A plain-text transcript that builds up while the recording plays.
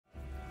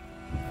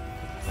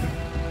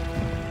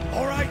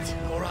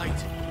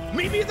Right!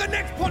 Meet me at the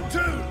next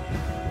pontoon!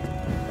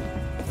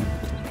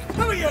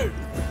 Who are you?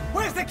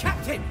 Where's the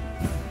captain?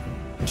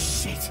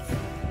 Shit!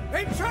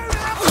 Intruder!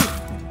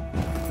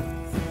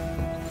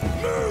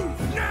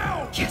 Move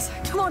now! Yes,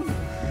 come on.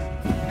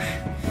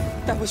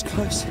 That was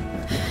close.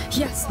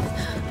 Yes.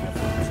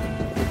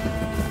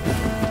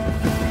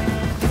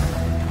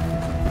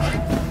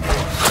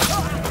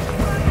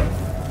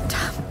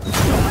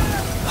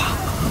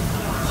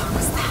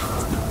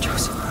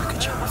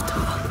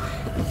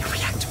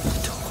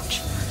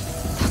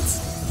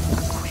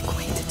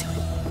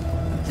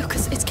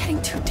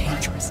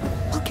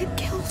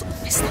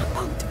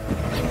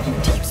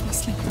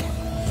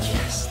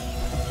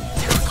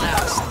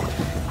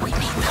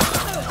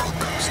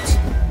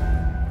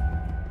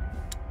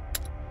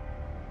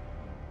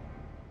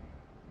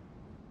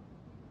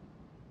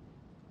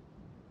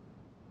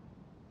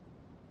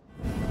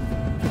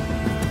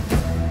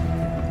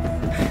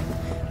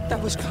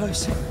 That was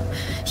close.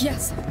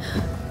 Yes.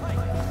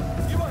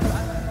 You want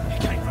that? You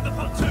came from the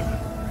pontoon!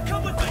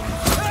 Come with me!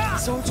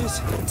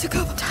 Soldiers! To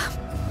cover. Damn.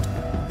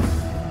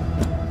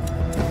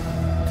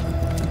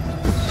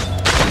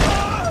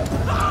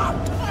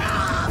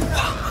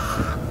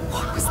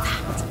 What was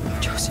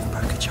that? Joseph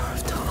broke a jar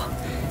of tar.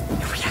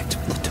 You react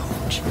with the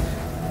torch.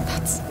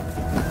 That's a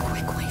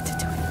quick way to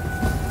do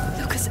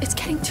it. Lucas, it's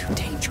getting too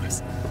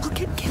dangerous. I'll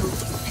get killed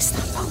if I miss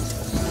that boat.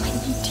 I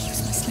need to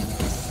use my sling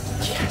again.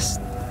 Yes.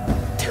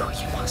 Do what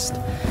you must.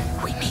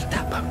 We need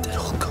that boat at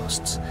all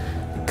costs.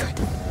 Good.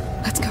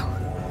 Let's go.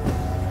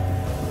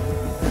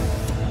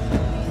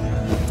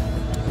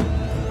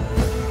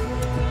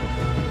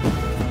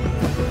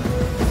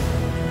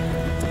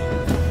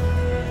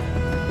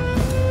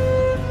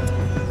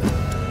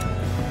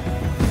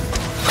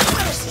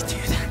 How does he do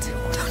that?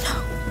 Don't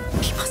know.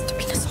 He must have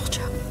been a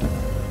soldier.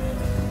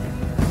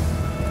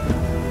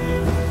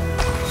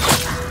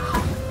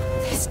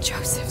 This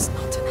Joseph's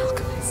not an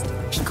alchemist.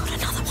 He got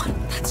another one.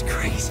 That's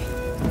crazy.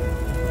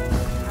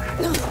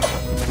 No.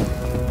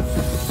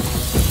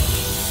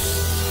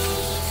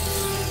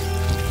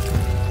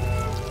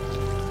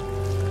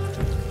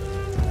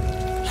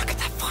 Look at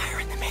that fire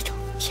in the middle.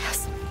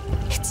 Yes.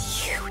 It's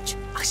huge.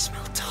 I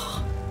smell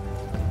tar.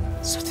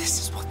 So this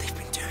is what they've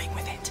been doing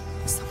with it.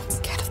 Someone's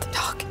scared of the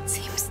dark, it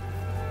seems.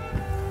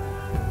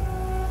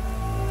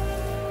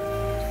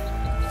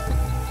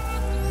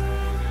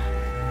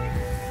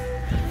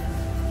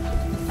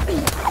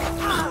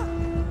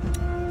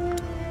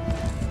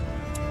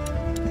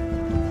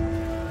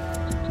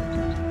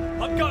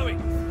 I'm going!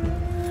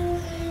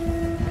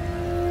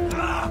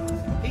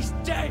 He's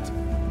dead!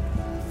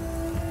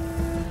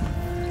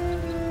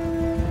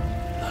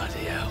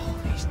 Bloody hell,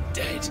 he's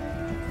dead.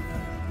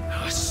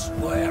 I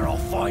swear I'll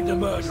find a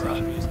murderer.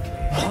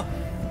 What?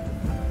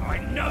 I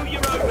know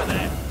you're over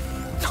there!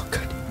 Not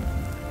good.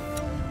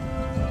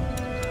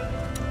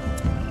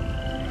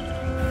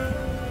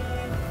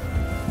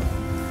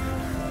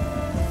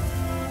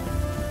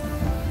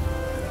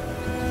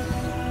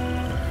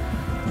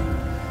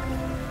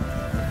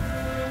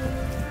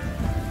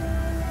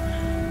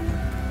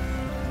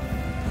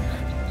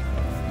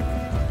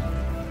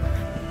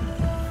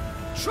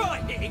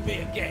 Try hitting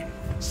me again!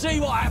 See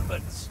what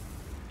happens!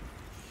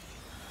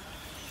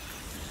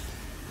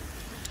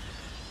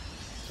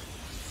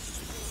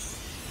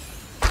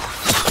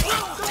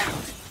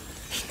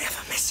 He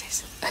never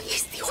misses. At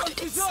least the order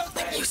did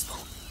something useful.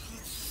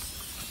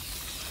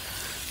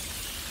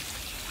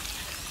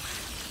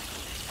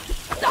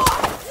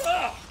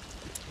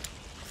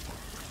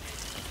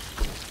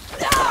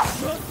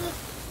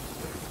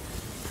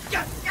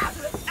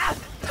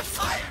 The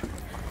fire.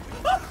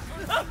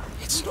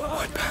 It's not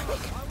wood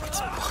burning. It's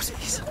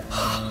bodies.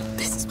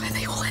 This is where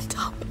they all end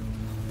up.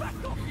 Back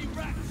off, you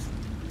rats!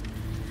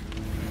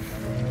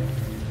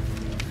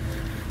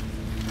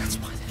 That's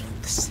why they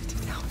locked the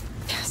city down.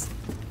 Yes.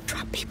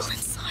 Trap people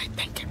inside,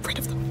 then get rid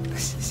of them.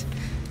 This is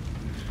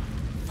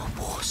a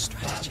war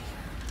strategy.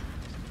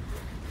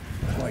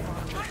 Wait.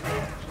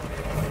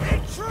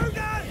 Intruders!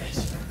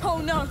 Yes. Oh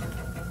no!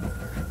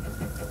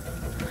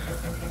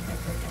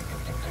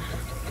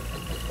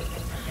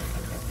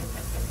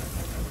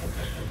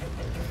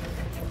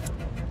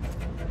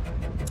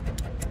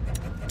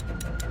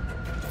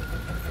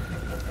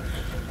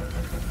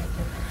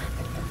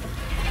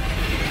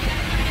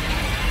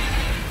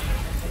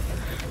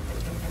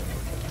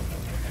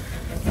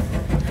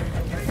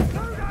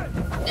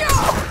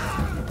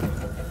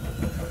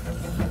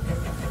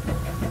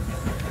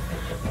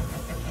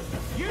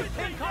 You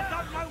think I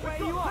don't know where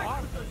you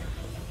are?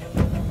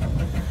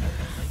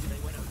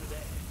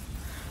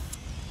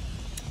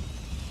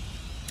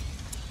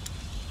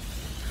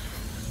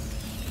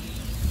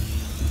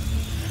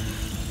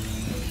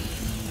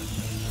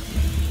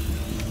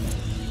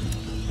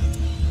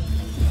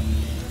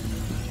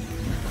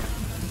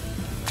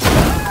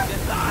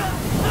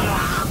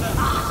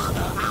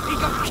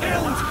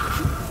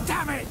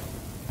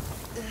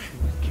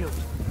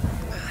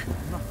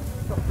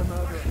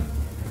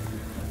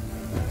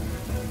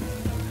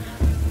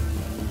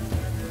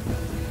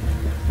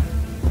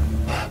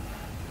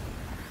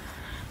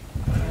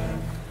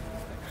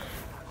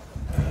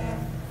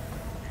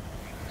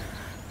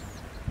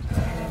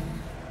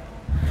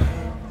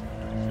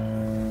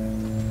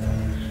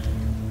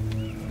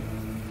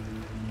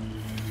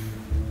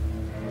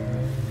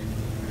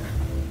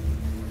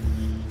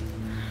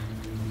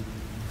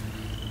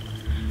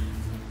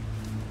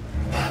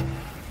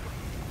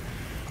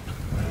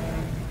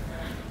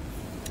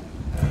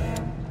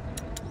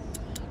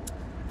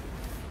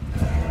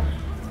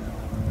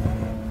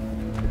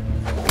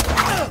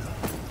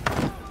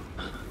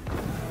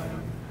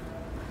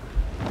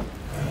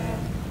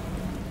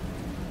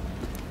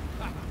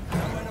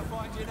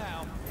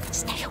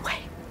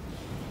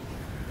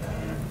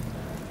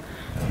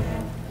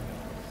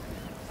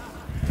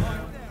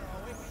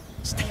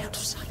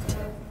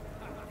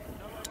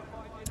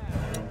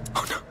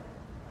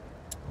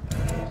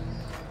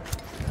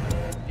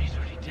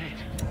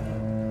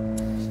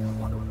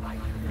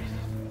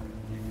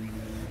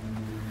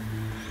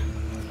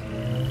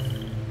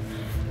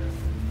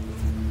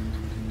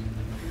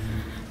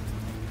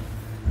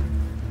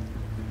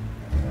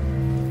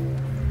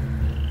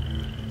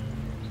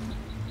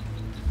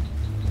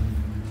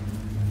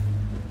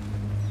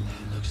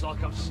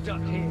 like I'm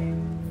stuck here.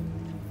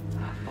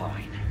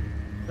 Fine.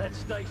 Let's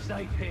stay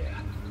safe here.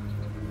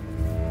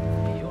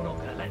 You're not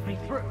gonna let me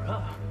through,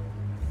 huh?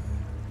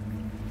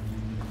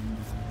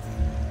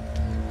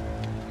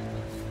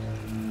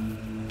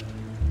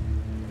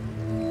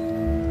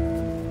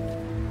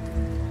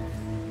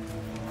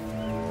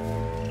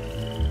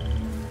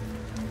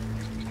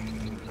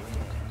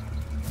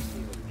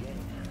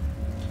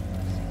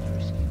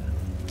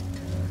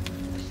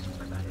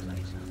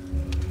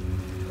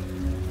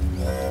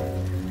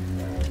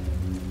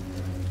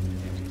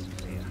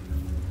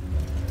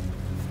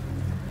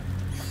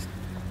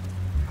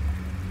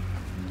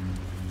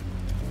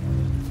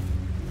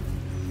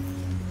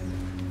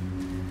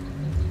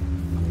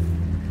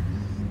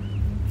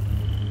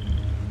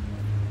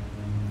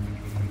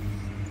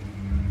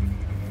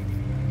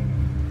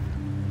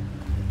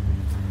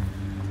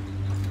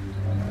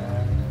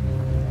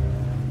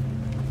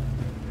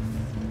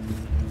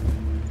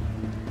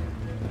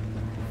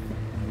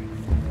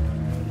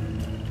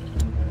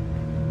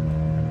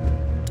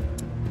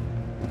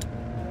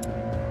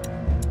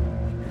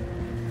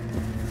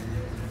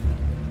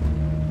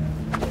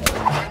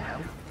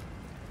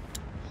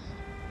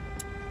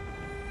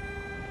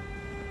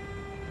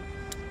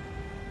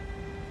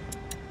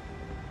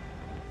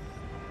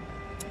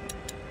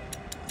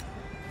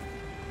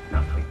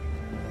 Nothing.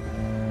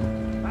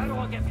 How do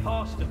I get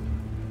past them?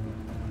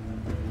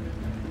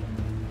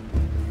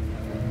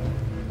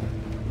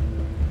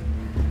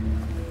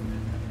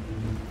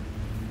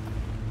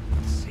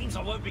 Seems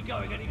I won't be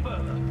going any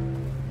further.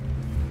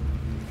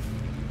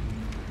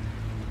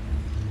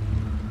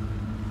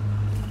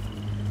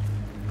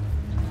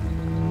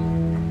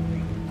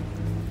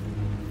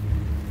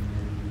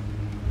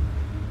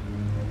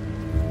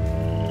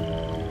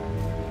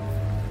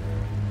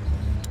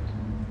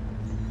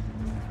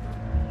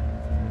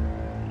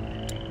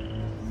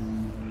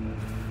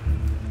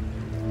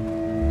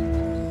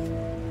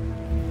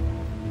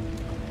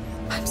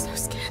 I'm so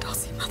scared I'll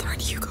see Mother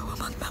and Hugo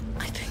among them.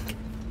 I think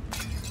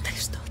they've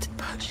started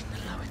purging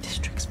the lower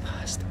districts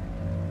first.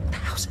 The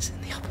house is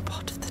in the upper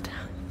part of the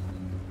town.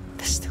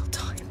 There's still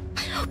time.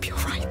 I hope you're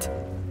right.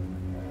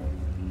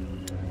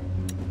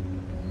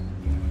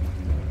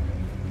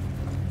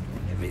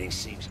 Everything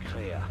seems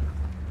clear.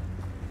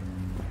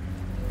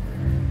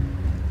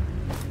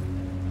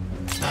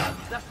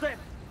 That's them.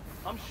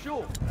 I'm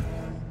sure.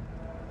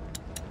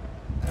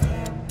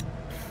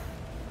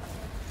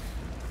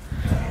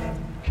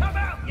 Come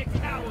out, you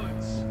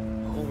cowards!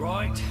 All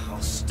right,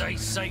 I'll stay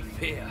safe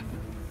here.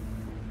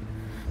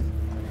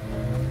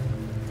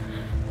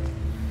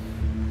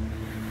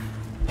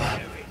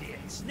 You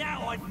idiots!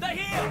 Now they're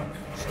here!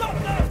 Stop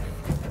them!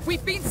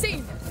 We've been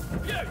seen!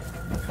 You!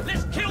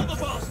 Let's kill the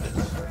bastards!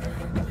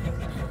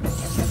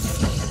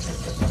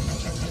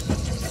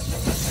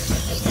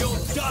 You're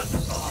done,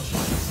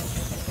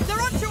 bastards!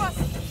 They're onto us!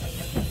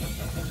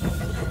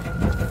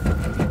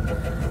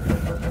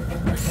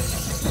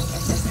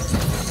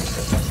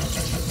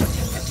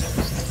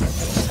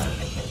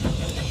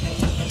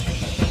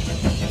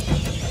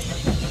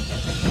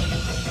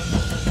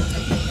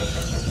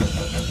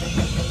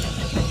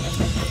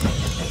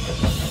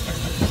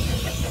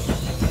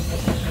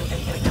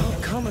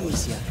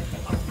 Alicia.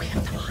 We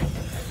have time.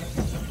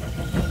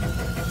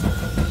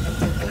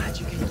 Glad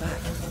you came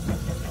back.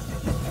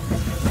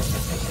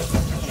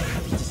 I'm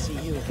happy to see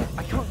you again.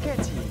 I can't get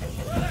to you.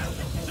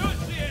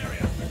 Search the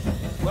area.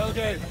 Well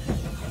done.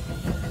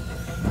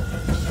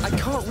 I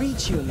can't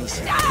reach you,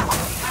 Alicia.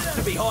 Has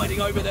to be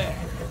hiding over there.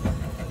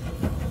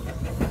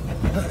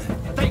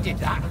 They did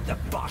that, the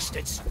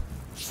bastards.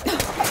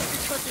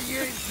 Because of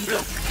you.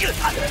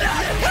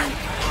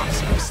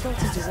 So I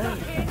started his own.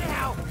 Here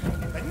now,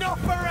 but not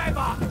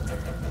forever.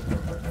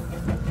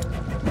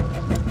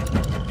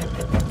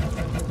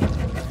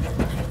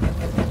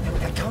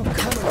 I can't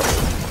come on.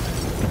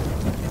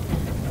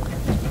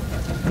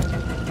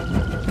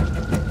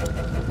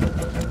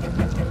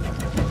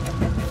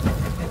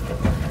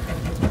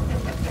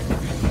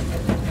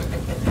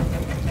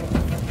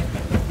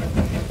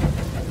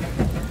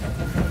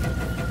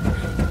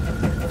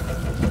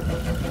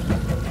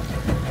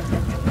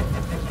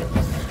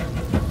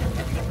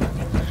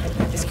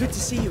 It's good to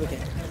see you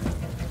again.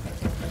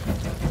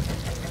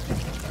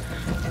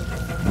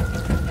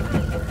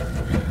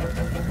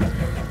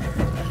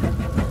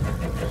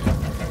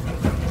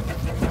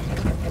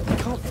 I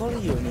can't follow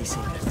you, Anisi.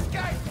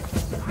 Escape!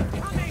 I'm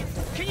coming!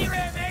 Can you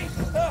hear me?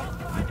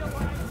 Find a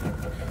way.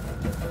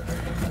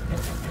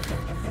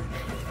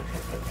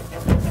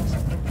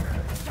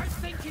 Don't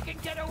think you can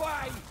get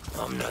away!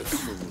 I'm no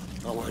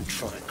fool. I won't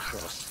try and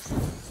cross.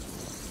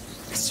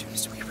 As soon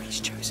as we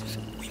reach Joseph,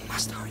 we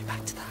must hurry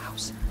back to the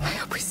house. I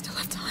hope we still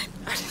have time.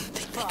 I didn't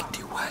think they could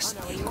do worse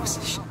than the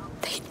Inquisition.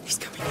 He's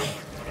coming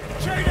here.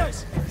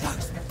 Traitors!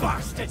 Those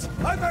bastards!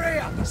 Over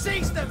here!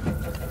 Seize them!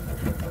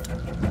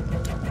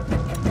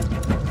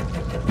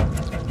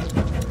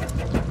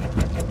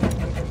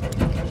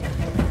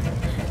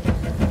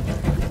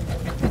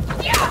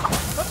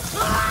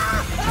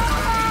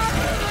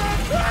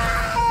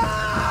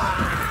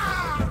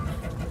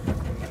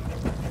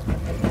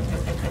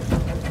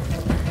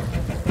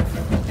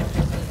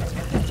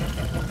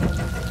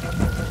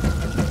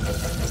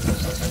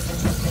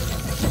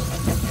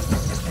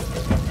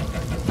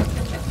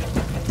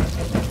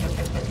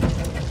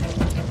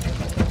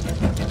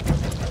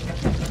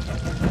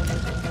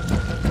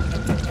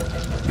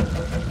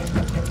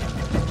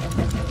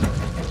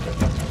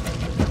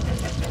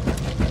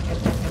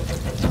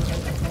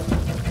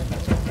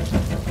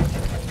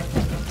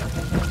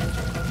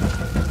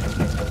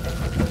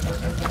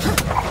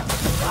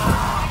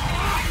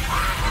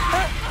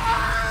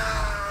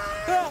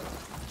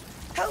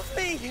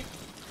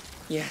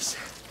 Yes.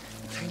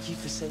 Thank you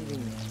for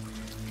saving me.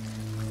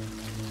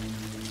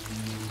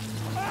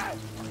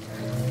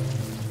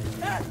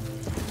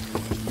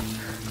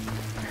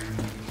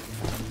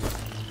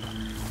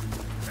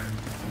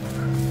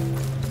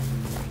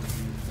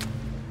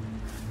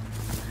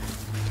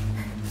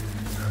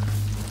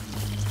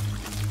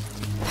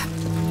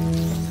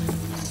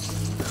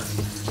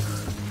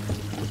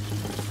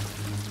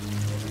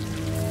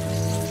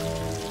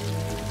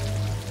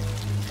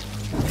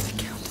 The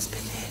Count has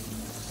been here.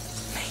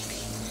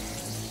 Maybe.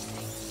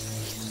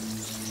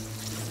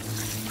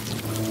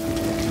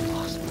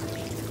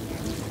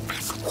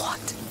 And what?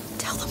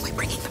 Tell them we're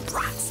bringing them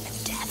rats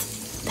and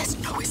death. There's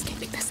no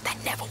escaping this. There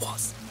never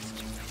was.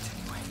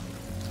 Anyway,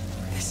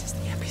 this is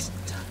the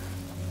epicenter.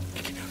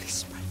 It can only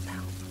spread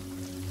now.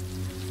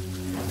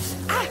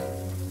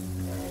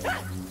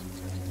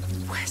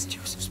 Where's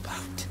Joseph's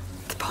boat?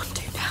 The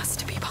pontoon has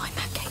to be behind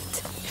that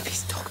gate. If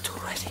he's docked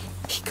already,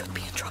 He could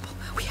be in trouble.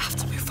 We have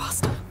to move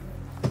faster.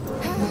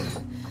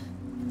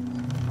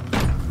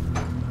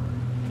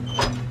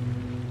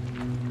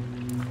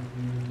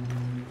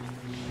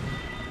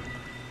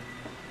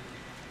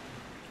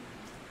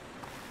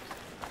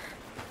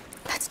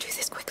 Let's do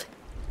this quickly.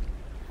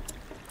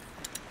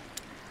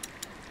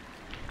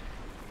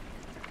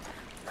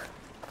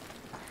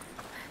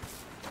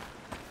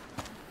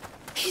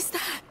 He's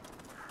there.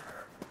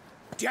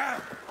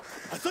 Damn!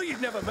 I thought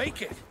you'd never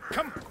make it.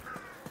 Come.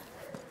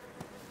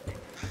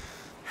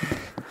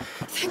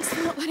 Thanks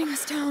for not letting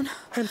us down.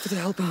 and for the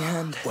helping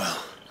hand.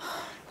 Well,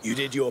 you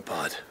did your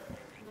part.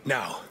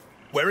 Now,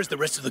 where is the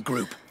rest of the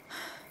group?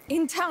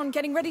 In town,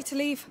 getting ready to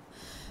leave.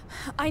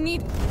 I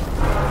need...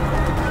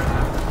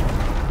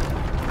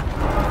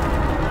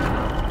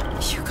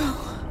 Hugo.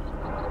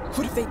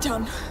 What have they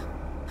done?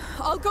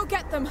 I'll go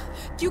get them.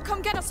 You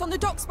come get us on the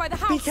docks by the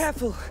house. Be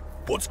careful.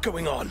 What's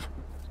going on?